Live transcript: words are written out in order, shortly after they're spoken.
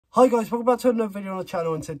Hi guys, welcome back to another video on the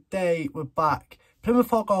channel, and today we're back.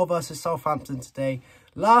 Plymouth Argyle versus Southampton today.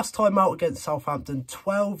 Last time out against Southampton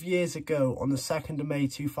 12 years ago on the 2nd of May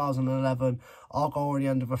 2011, Argyle already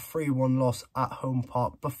ended with a 3-1 loss at home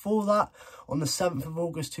park. Before that, on the 7th of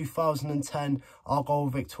August 2010, Argyle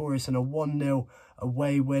were victorious in a 1-0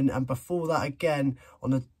 away win. And before that again, on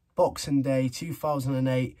the Boxing Day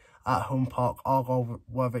 2008 at home park, Argyle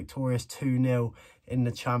were victorious 2-0 in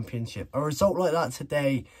the Championship. A result like that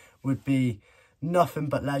today would be nothing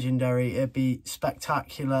but legendary. It'd be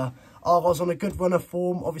spectacular. Argyle's on a good run of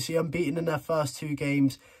form, obviously unbeaten in their first 2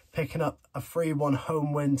 games, picking up a 3-1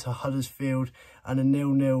 home win to Huddersfield and a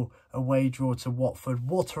 0-0 away draw to Watford.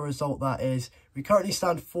 What a result that is. We currently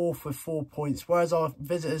stand 4th with 4 points, whereas our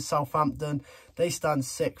visitors Southampton, they stand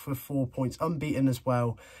 6th with 4 points, unbeaten as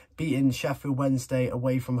well, beating Sheffield Wednesday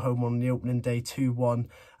away from home on the opening day 2-1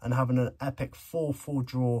 and having an epic 4-4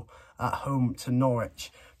 draw at home to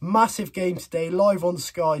Norwich. Massive game today, live on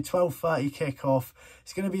Sky, 12:30 kickoff.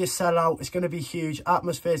 It's going to be a sellout. It's going to be huge.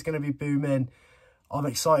 Atmosphere is going to be booming. I'm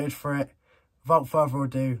excited for it. Without further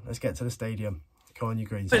ado, let's get to the stadium. Come on, you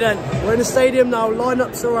Greens. Right then, we're in the stadium now.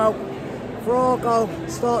 Lineups are out. For Argyle,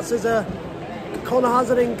 starts as a Connor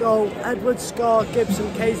Hazard in goal. Edwards, Scar,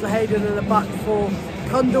 Gibson, Kaiser, Hayden in the back 4.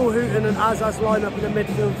 Kundal, Houghton and Azaz line up in the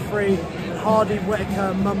midfield 3. And Harvey,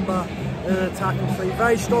 Whitaker, Mumba in an attacking 3.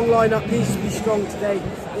 Very strong lineup. Needs to be strong today.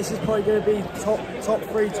 This is probably going to be top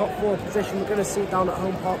 3, top 4 position we're going to see down at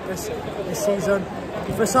home park this season.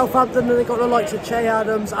 For Southampton, they've got the likes of Che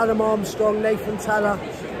Adams, Adam Armstrong, Nathan Teller,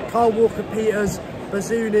 Carl Walker-Peters,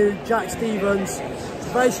 Bazunu, Jack Stevens. It's a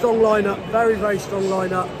very strong lineup, very strong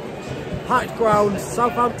lineup. Packed ground.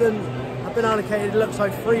 Southampton have been allocated, it looks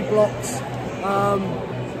like 3 blocks.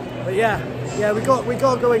 But yeah, we got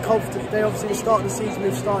to go in confident today. Obviously, the start of the season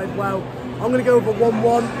we've started well. I'm going to go with a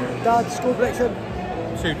 1-1. Dad, score prediction?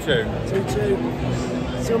 2-2.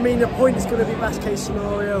 2-2. So I mean, the point is going to be best case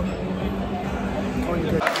scenario.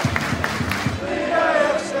 Good.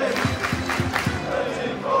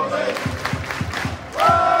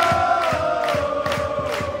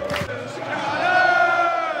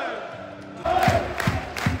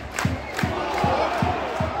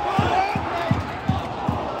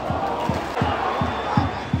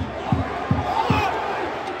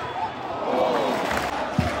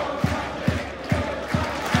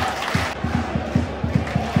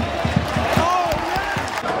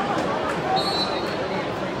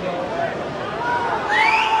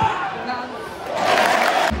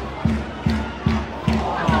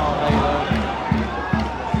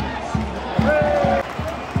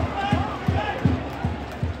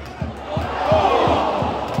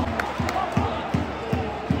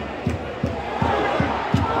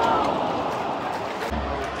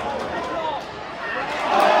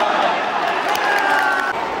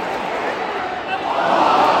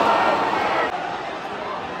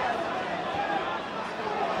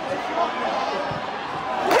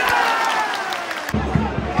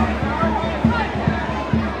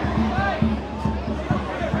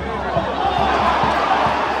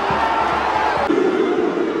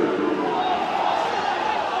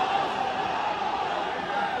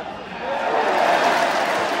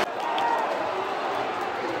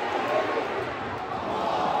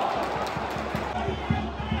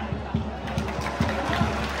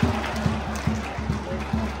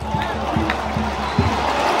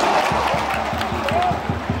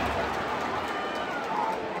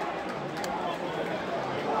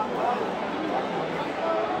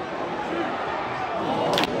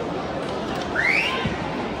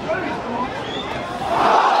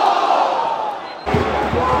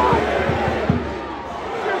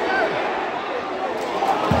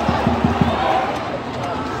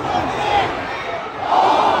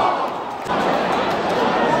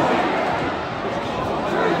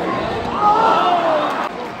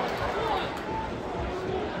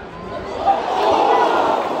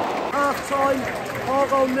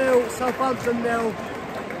 Argyle 0, Southampton 0.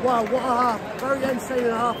 Wow, what a half. Very entertaining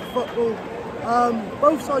half of football.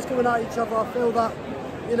 Both sides coming at each other. I feel that,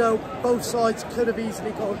 you know, both sides could have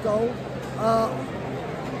easily got a goal.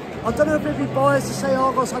 I don't know if it'd be biased to say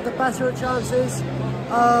Argyle's had the better chances.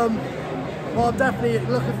 Well, I'm definitely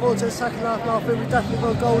looking forward to the second half now. I think we've definitely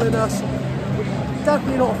got a goal in us. We're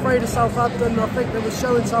definitely not afraid of Southampton. I think they were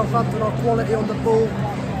showing Southampton our quality on the ball.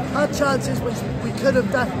 Had chances which we could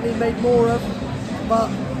have definitely made more of. But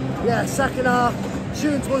yeah, second half,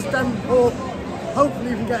 shooting towards Denmark.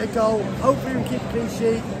 Hopefully we can get a goal. Hopefully we can keep a clean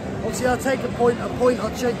sheet. Obviously I'll take a point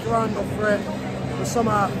I'll shake your hand off for it. But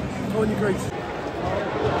somehow, go on your grease.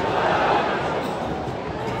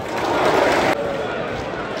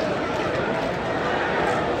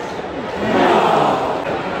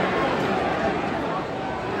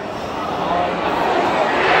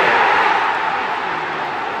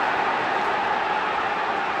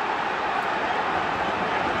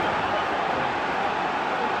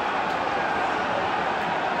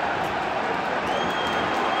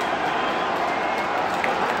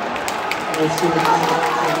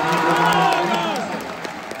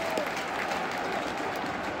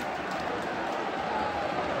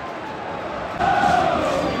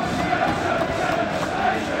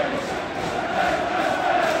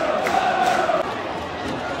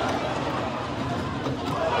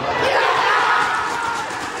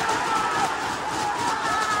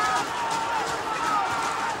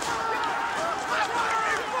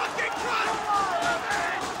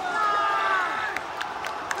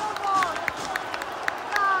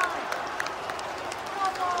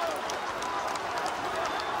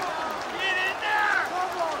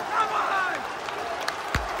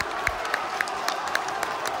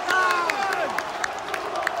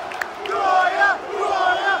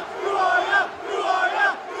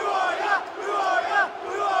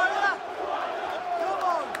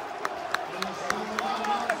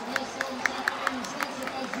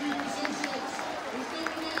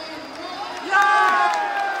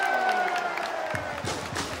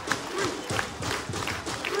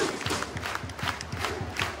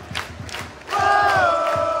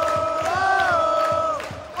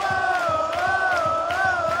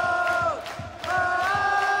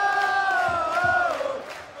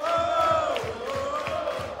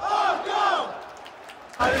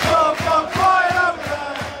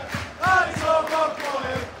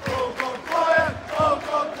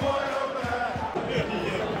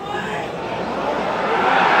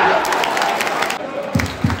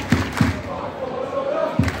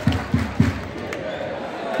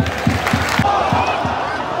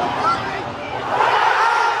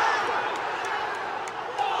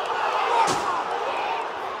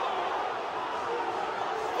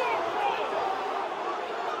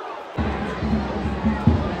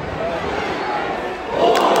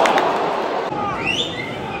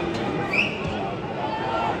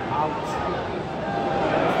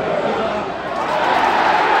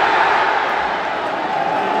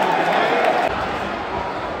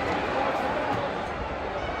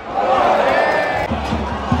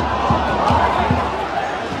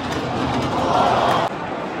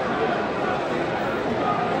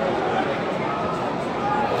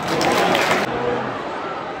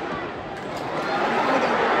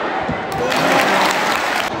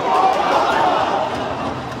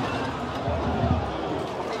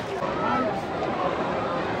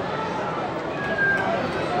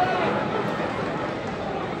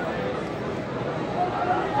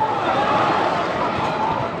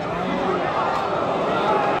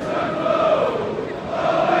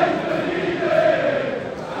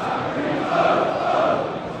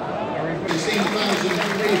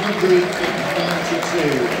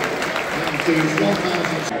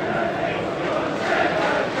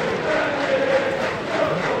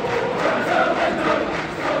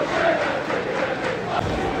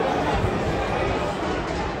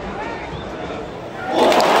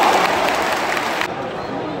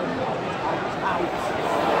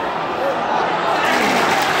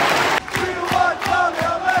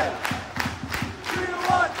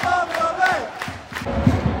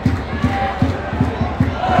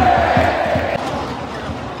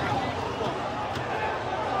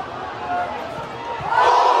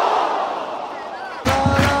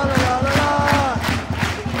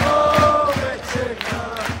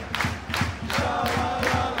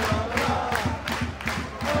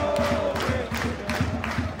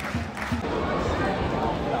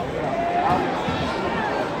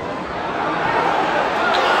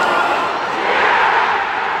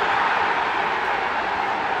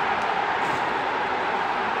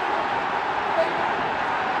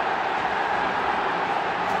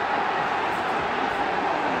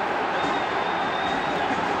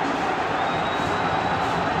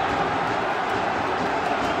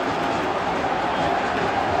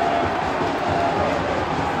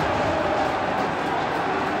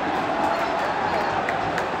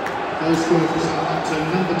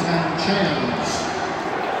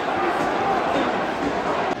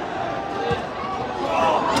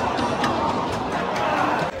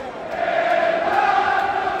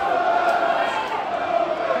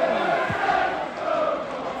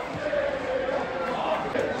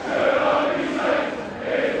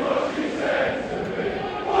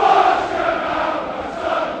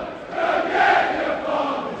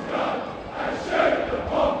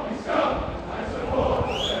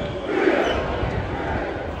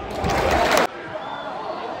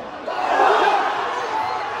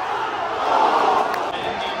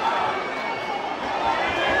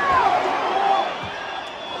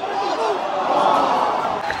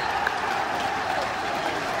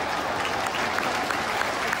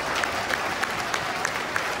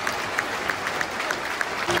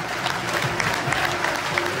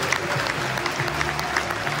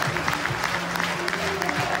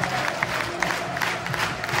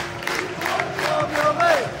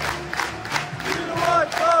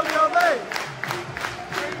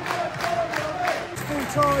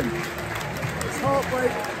 time, it's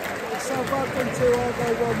heartbreak. It's Southampton 2,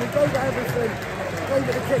 Argyle 1. We gave it everything. Gave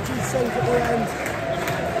it the kitchen sink at the end.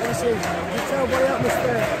 Honestly, you can tell by the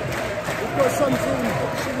atmosphere. We've got some team,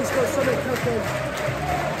 City's got something cooking.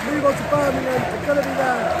 Move on to Birmingham, they're going to be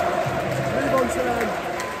there. Move on to them.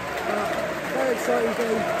 Very exciting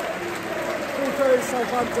game. Full credit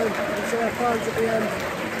Southampton and to their fans at the end.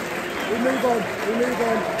 We move on, we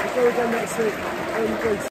go again next week.